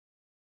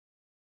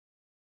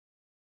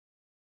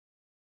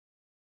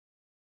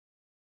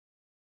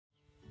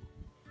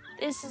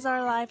This is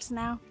our lives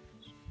now.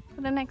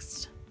 For the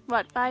next,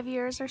 what, 5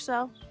 years or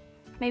so?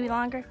 Maybe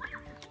longer.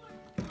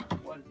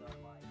 What is our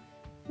life?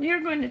 We are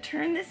going to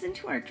turn this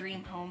into our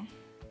dream home.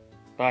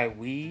 By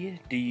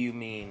we, do you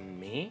mean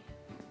me?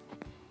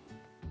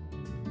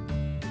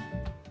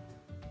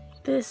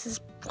 This is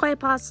quite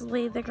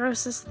possibly the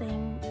grossest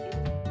thing.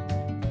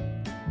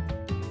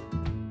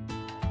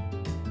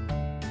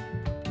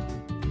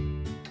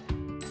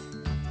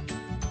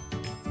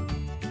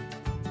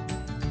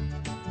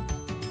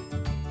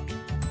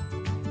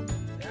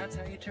 That's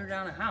how you tear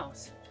down a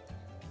house.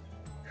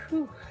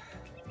 Whew.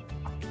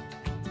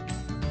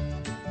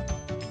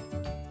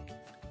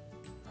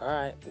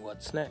 Alright,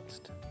 what's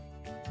next?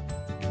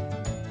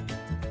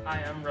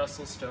 Hi, I'm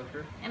Russell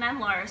Stoker. And I'm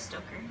Laura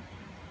Stoker.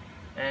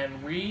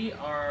 And we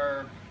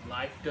are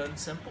Life Done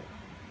Simple.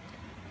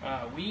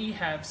 We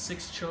have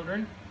 6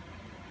 children.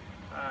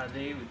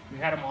 We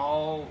had them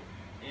all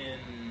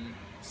in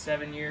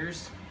 7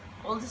 years.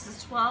 Oldest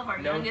is 12, our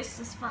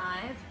youngest is 5.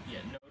 Yeah,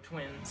 no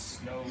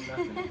twins, no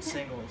nothing,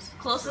 singles.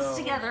 Closest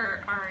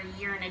together are a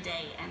year and a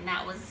day, and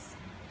that was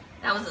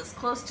as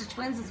close to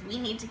twins as we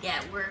need to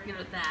get. We're good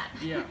with that.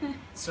 Yeah,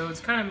 so it's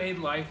kind of made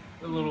life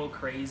a little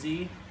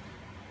crazy.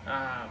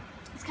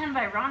 It's kind of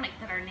ironic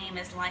that our name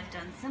is Life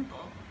Done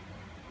Simple.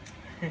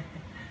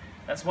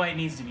 That's why it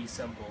needs to be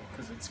simple,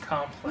 because it's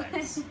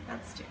complex.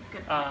 That's true.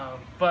 Good.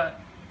 But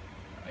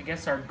I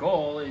guess our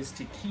goal is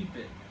to keep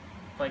it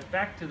like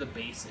back to the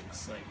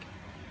basics. Like,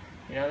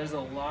 you know, there's a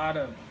lot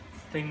of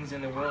things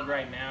in the world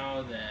right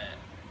now that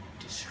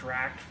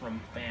distract from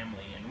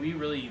family, and we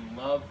really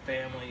love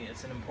family.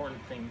 It's an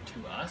important thing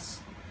to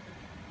us.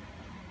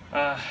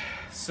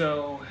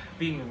 So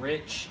being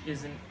rich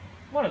isn't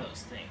one of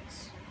those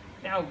things.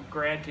 Now,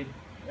 granted,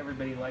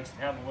 everybody likes to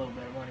have a little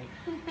bit of money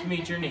to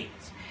meet your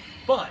needs.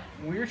 But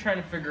we're trying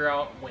to figure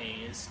out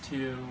ways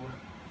to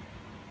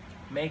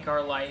make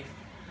our life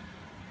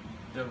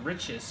the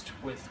richest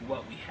with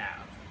what we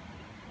have.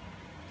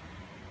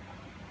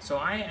 So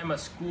I am a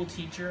school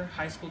teacher,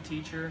 high school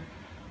teacher.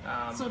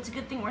 So it's a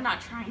good thing we're not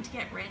trying to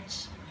get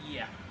rich.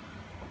 Yeah.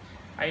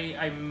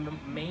 I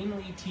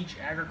mainly teach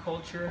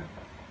agriculture,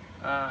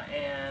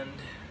 and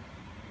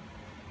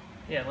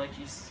yeah,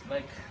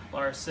 like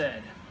Laura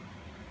said,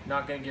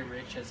 not gonna get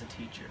rich as a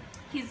teacher.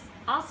 He's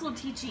also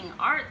teaching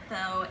art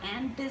though,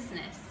 and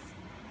business.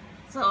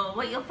 So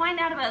what you'll find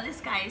out about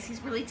this guy is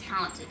he's really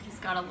talented. He's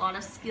got a lot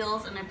of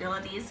skills and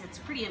abilities. It's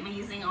pretty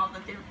amazing all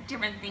the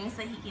different things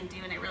that he can do,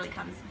 and it really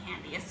comes in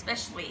handy,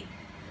 especially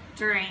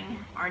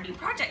during our new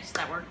project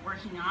that we're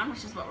working on,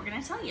 which is what we're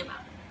going to tell you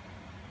about.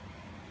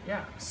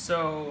 Yeah,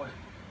 so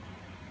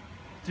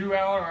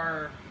throughout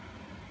our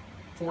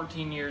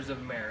 14 years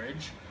of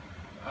marriage,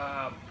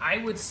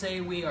 I would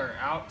say we are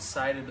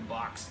outside of the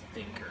box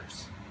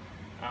thinkers.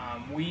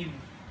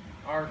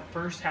 Our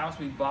first house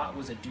we bought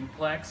was a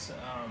duplex.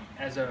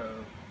 I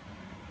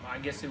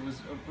guess it was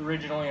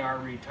originally our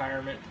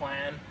retirement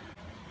plan.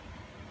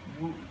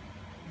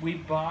 We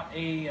bought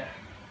a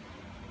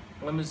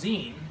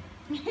limousine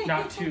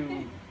not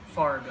too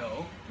far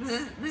ago.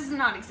 This is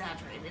not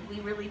exaggerated. We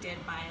really did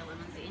buy a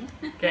limousine.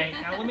 Okay,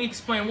 now let me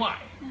explain why.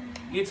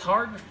 It's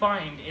hard to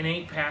find an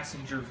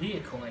 8-passenger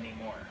vehicle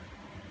anymore.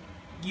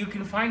 You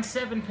can find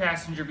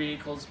 7-passenger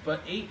vehicles,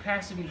 but 8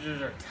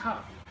 passengers are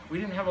tough. We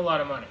didn't have a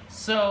lot of money.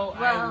 So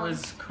I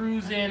was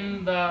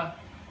cruising the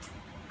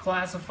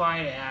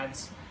classified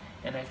ads,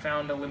 and I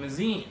found a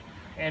limousine.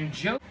 And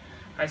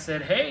I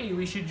said, hey,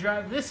 we should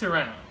drive this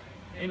around.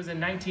 It was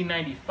in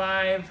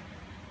 1995,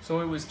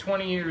 so it was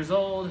 20 years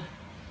old.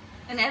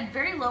 And it had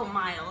very low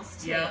miles,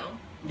 too.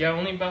 Yeah,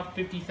 only about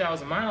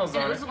 50,000 miles on it.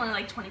 And it was only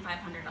like $2,500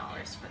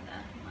 for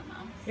the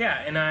limo.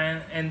 Yeah,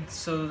 and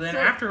so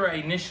after I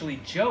initially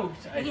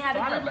joked, I thought about it. We had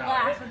a good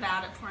laugh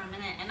about it for a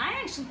minute, and I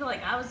actually feel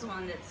like I was the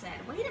one that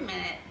said, wait a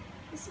minute,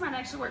 this might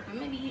actually work, but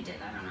maybe you did,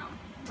 I don't know.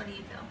 What do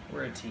you feel?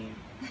 We're a team.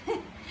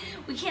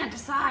 We can't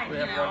decide,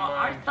 you know,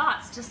 our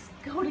thoughts just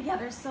go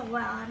together so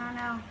well, I don't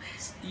know.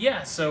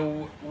 Yeah,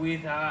 so we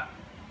thought,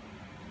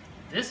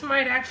 this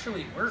might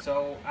actually work.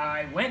 So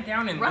I went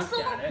down and looked at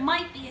it. Russell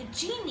might be a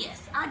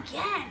genius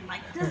again.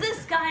 Like, does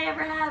this guy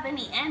ever have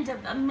any end of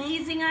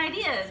amazing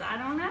ideas? I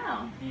don't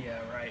know.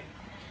 Yeah, right.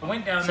 I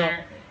went down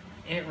there.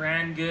 It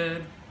ran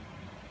good.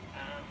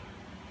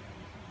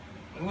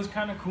 It was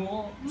kind of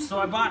cool, so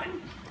I bought it.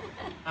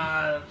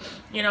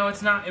 You know,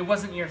 it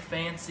wasn't your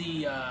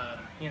fancy,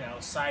 you know,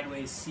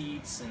 sideways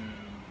seats and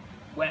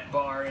wet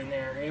bar in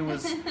there. It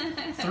was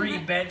 3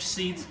 bench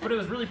seats, but it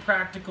was really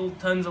practical,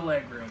 tons of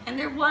leg room. And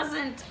there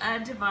wasn't a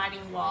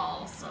dividing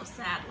wall, so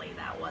sadly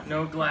that wasn't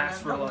no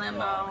glass part of the roll-up limo.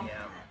 wall,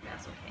 yeah.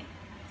 That's okay.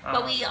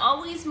 But we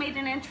always made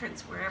an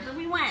entrance wherever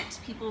we went.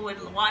 People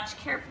would watch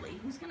carefully.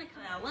 Who's going to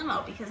come out a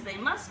limo? Because they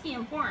must be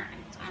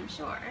important, I'm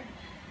sure.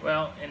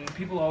 Well, and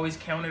people always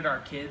counted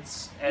our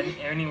kids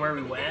anywhere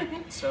we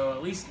went, so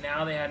at least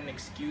now they had an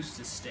excuse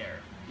to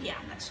stare. Yeah,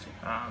 that's true.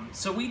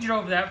 So we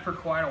drove that for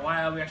quite a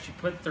while. We actually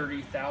put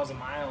 30,000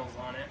 miles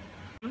on it.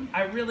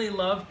 I really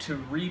love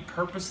to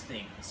repurpose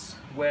things,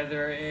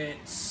 whether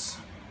it's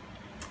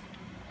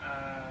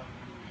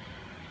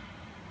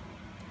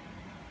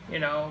you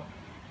know,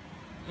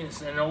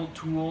 it's an old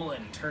tool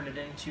and turn it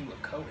into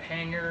a coat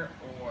hanger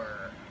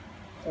or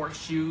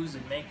horseshoes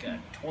and make a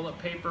toilet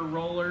paper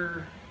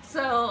roller.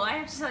 So I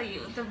have to tell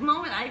you, the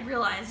moment I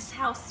realized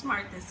how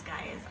smart this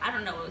guy is, I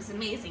don't know, it was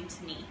amazing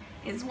to me,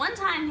 is one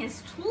time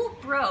his tool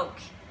broke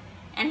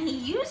and he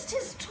used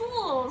his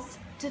tools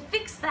to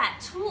fix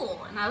that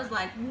tool. And I was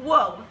like,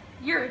 whoa,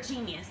 you're a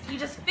genius. You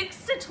just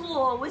fixed a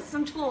tool with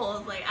some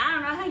tools. Like, I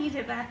don't know how you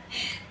did that.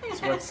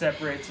 That's what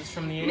separates us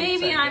from the apes.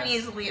 Maybe I I'm guess.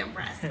 easily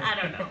impressed. I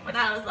don't know. But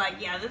I was like,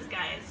 yeah, this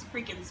guy is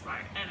freaking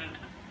smart. I don't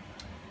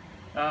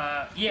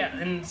know. Yeah,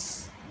 and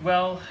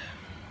well,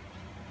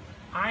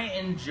 I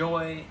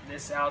enjoy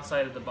this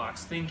outside of the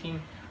box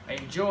thinking. I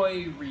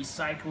enjoy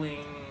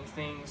recycling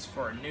things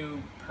for a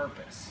new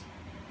purpose.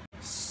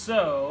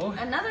 So,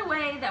 Another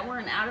way that we're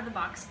an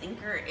out-of-the-box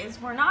thinker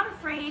is we're not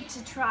afraid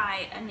to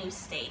try a new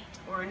state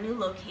or a new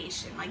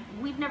location. Like,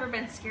 we've never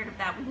been scared of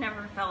that. We've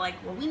never felt like,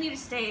 well, we need to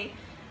stay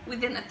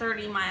within a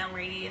 30-mile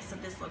radius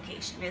of this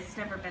location. It's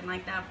never been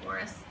like that for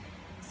us.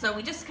 So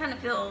we just kind of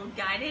feel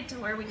guided to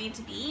where we need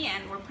to be,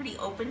 and we're pretty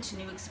open to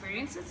new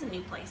experiences and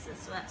new places.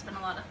 So that's been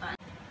a lot of fun.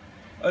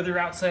 other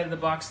outside of the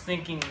box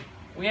thinking,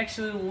 we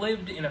actually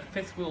lived in a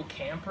fifth wheel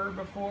camper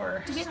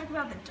before. Did we talk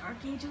about the dark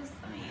ages?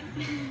 I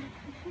mean...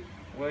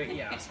 Well,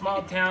 yeah,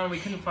 small town, we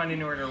couldn't find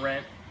anywhere to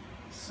rent.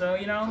 So,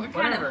 you know, We're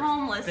whatever. kind of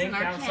homeless Think in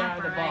our outside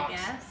camper, the box. I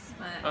guess.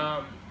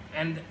 But...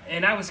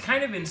 And I was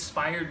kind of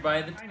inspired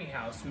by the tiny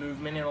house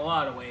movement in a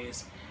lot of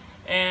ways.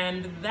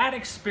 And that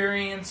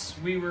experience,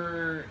 we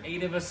were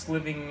 8 of us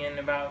living in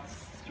about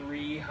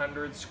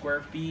 300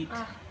 square feet.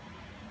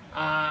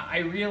 I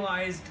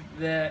realized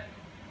that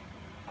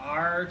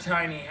our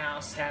tiny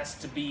house has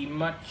to be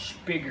much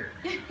bigger,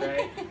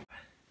 right?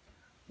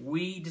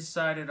 We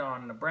decided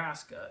on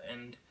Nebraska,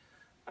 and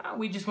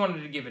we just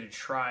wanted to give it a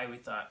try. We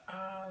thought,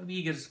 it'd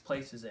be as good a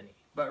place as any.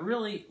 But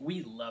really,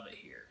 we love it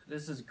here.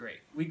 This is great.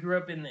 We grew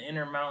up in the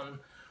inner mountain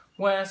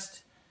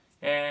west,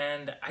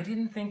 and I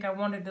didn't think I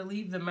wanted to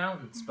leave the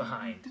mountains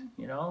behind,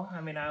 you know?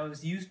 I mean, I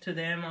was used to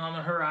them on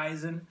the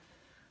horizon,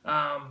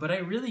 but I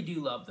really do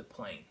love the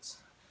plains.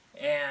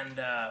 And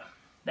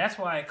that's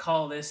why I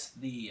call this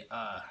the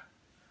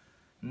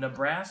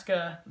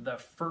Nebraska, the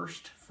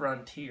first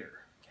frontier,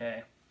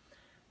 okay?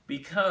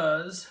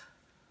 Because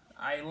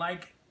I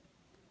like,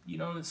 you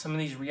know, some of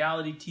these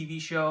reality TV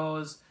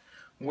shows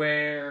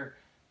where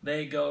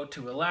they go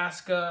to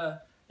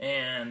Alaska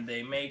and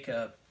they make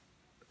a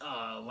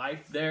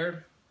life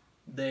there.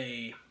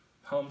 They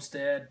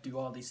homestead, do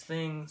all these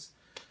things,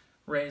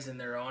 raising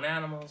their own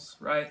animals,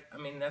 right? I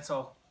mean, that's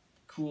all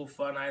cool,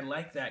 fun. I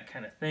like that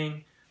kind of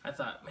thing. I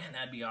thought, man,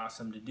 that'd be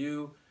awesome to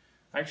do.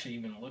 I actually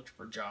even looked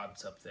for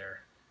jobs up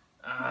there.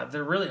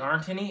 There really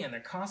aren't any, and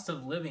their cost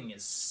of living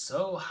is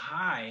so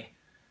high.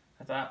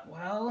 I thought,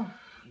 well,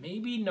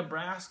 maybe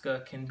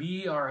Nebraska can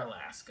be our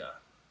Alaska,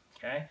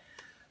 okay?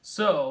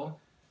 So,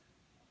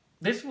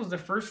 this was the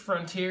first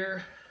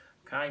frontier,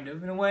 kind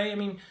of, in a way. I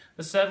mean,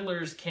 the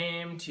settlers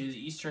came to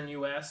the eastern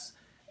U.S.,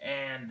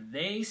 and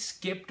they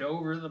skipped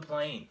over the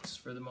plains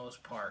for the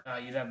most part.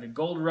 You'd have the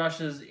gold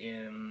rushes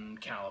in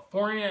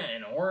California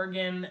and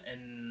Oregon,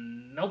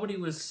 and nobody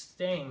was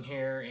staying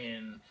here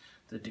in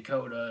the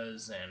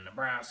Dakotas and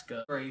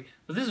Nebraska.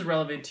 But this is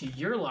relevant to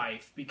your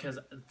life because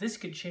this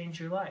could change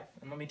your life,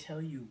 and let me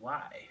tell you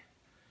why.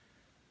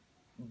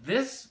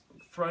 This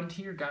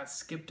frontier got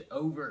skipped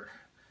over.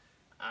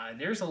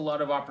 There's a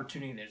lot of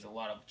opportunity. There's a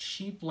lot of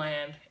cheap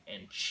land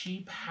and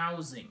cheap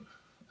housing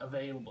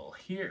available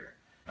here.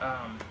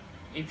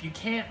 If you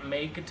can't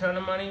make a ton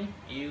of money,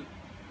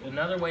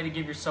 another way to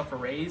give yourself a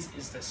raise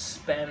is to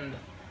spend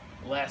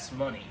less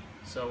money.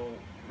 So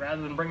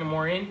rather than bringing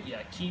more in,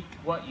 yeah, keep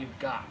what you've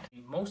got.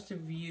 Most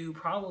of you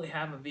probably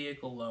have a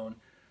vehicle loan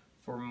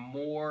for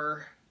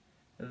more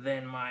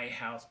than my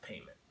house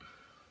payment.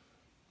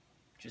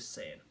 Just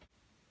saying.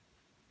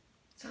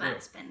 So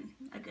that's been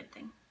a good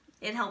thing.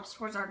 It helps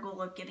towards our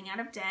goal of getting out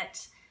of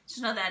debt.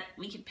 To know that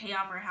we could pay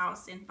off our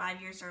house in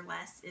 5 years or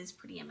less is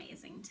pretty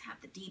amazing. To have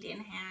the deed in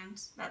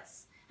hand,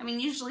 that's, I mean,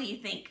 usually you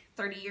think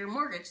 30-year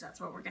mortgage, that's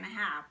what we're going to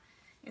have.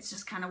 It's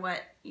just kind of what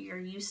you're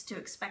used to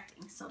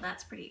expecting. So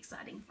that's pretty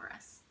exciting for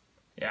us.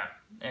 Yeah,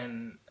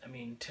 and I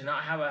mean, to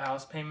not have a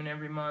house payment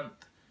every month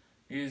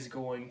is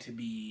going to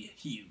be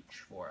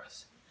huge for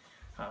us.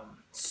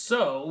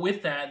 So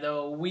with that,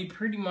 though, we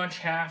pretty much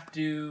have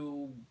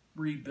to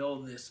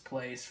rebuild this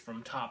place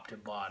from top to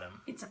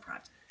bottom. It's a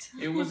project.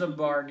 It was a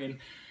bargain.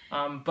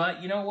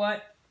 But you know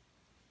what?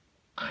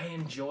 I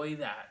enjoy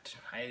that.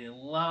 I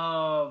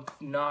love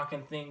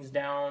knocking things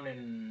down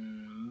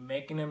and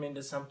making them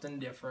into something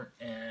different.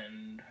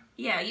 And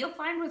yeah, you'll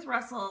find with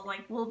Russell,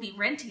 like, we'll be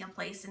renting a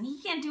place and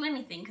he can't do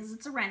anything because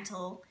it's a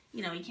rental.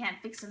 You know, he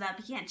can't fix it up,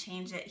 he can't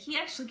change it. He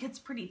actually gets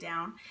pretty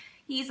down.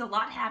 He's a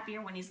lot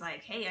happier when he's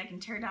like, hey, I can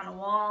tear down a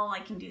wall, I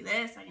can do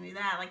this, I can do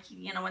that. Like,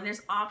 you know, when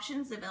there's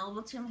options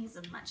available to him, he's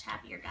a much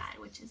happier guy,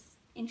 which is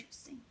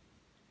interesting.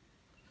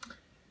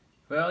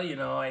 well, you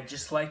know, I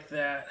just like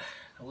that.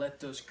 I let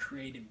those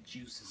creative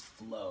juices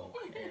flow.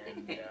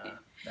 And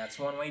that's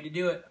one way to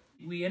do it.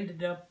 We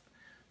ended up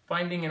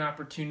finding an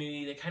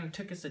opportunity that kind of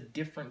took us a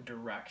different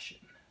direction.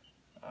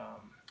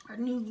 Our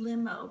new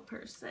limo,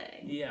 per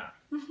se. Yeah.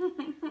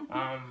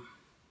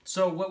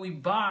 So what we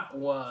bought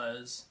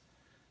was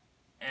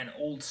an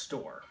old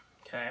store,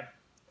 okay?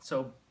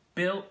 So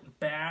built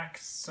back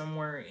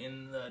somewhere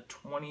in the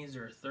 20s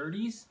or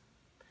 30s.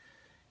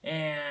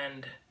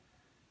 And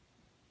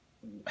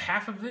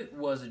half of it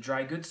was a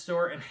dry goods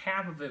store and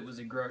half of it was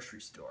a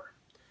grocery store.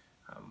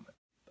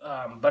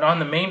 But on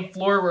the main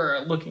floor, we're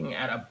looking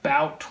at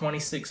about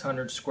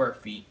 2,600 square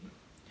feet,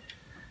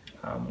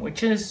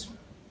 which is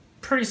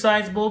pretty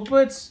sizable,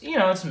 but it's, you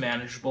know, it's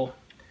manageable.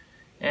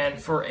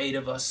 And for 8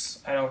 of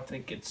us, I don't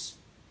think it's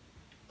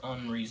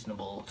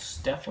unreasonable. It's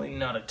definitely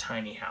not a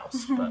tiny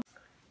house. But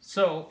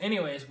so,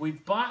 anyways, we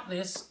bought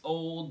this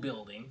old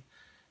building,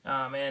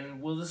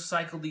 and we'll just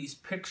cycle these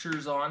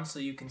pictures on so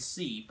you can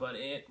see. But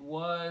it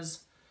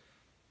was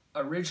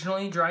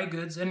originally dry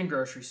goods and a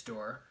grocery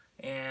store,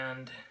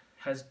 and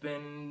has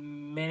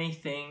been many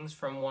things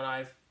from what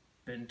I've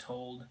been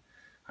told.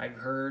 I've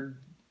heard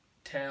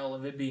tell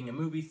of it being a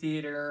movie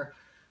theater.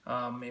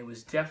 It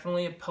was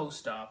definitely a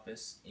post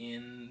office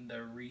in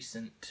the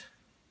recent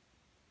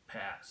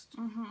past.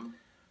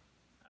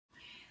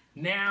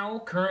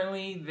 Now,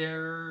 currently,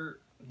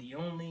 the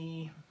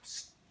only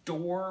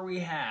store we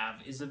have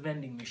is a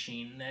vending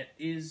machine that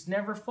is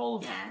never full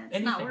of it's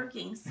anything. not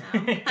working, so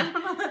I don't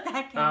know what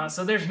that counts.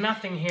 So there's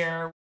nothing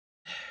here.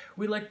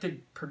 We like to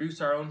produce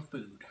our own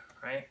food,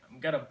 right?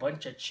 We've got a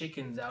bunch of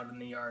chickens out in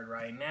the yard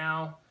right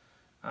now.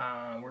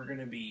 We're going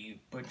to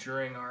be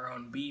butchering our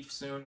own beef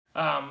soon.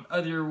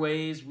 Other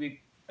ways we've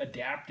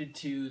adapted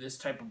to this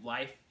type of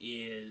life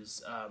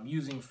is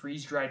using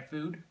freeze-dried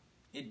food.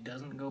 It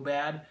doesn't go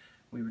bad.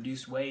 We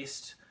reduce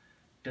waste.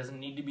 Doesn't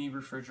need to be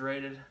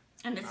refrigerated.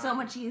 And it's so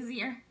much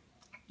easier.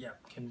 Yeah,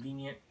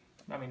 convenient.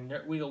 I mean,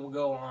 we'll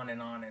go on,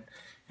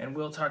 and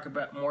we'll talk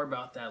more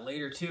about that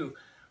later too.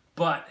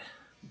 But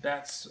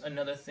that's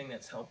another thing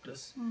that's helped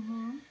us.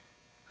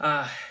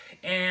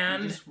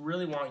 And I just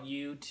really want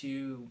you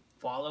to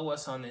follow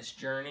us on this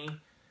journey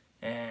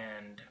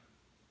and,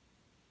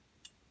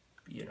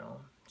 you know,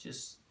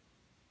 just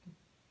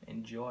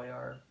enjoy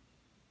our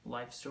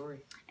life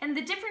story. And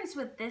the difference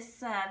with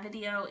this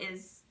video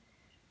is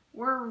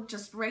we're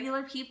just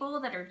regular people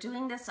that are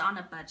doing this on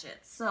a budget.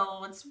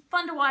 So it's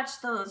fun to watch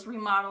those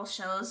remodel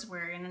shows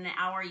where in an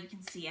hour you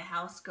can see a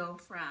house go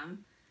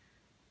from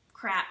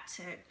crap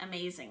to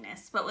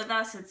amazingness. But with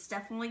us, it's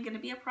definitely going to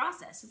be a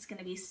process. It's going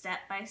to be step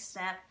by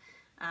step,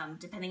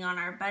 depending on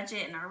our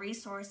budget and our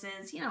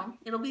resources. You know,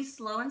 it'll be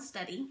slow and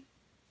steady,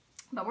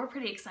 but we're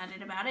pretty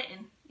excited about it,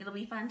 and it'll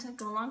be fun to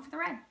go along for the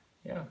ride.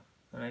 Yeah,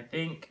 and I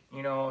think,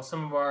 you know,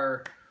 some of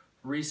our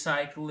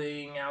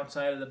recycling,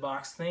 outside of the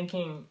box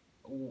thinking,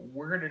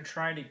 we're going to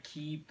try to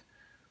keep,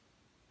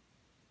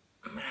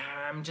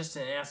 I'm just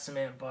an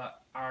estimate, but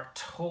our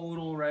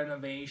total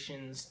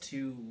renovations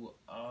to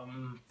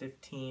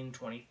 15,000,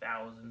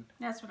 20,000.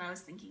 That's what I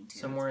was thinking too.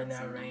 Somewhere in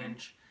that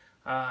range.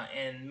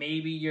 And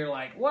maybe you're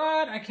like,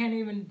 what? I can't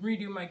even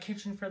redo my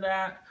kitchen for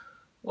that.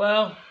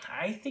 Well,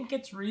 I think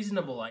it's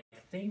reasonable. I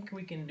think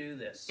we can do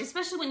this.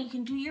 Especially when you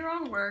can do your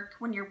own work,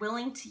 when you're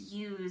willing to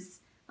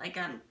use, like,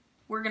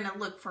 we're going to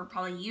look for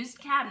probably used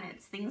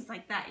cabinets, things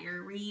like that.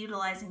 You're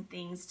reutilizing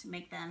things to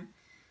make them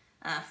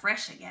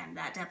fresh again.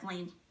 That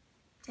definitely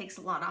takes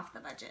a lot off the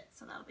budget,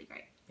 so that'll be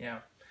great. Yeah.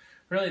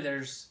 Really,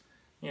 there's,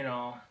 you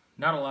know,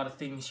 not a lot of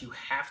things you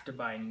have to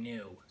buy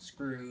new.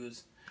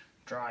 Screws,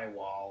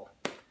 drywall,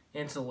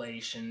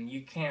 insulation.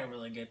 You can't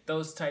really get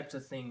those types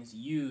of things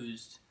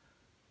used,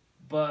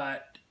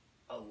 but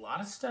a lot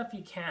of stuff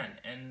you can,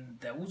 and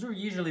those are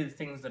usually the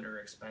things that are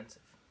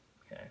expensive,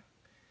 okay?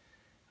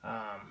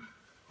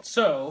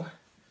 So,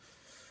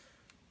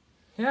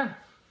 yeah,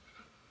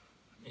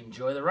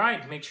 enjoy the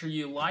ride. Make sure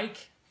you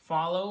like,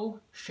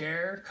 follow,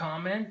 share,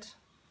 comment.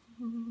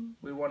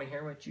 We want to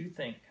hear what you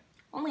think.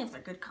 Only if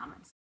they're good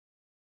comments.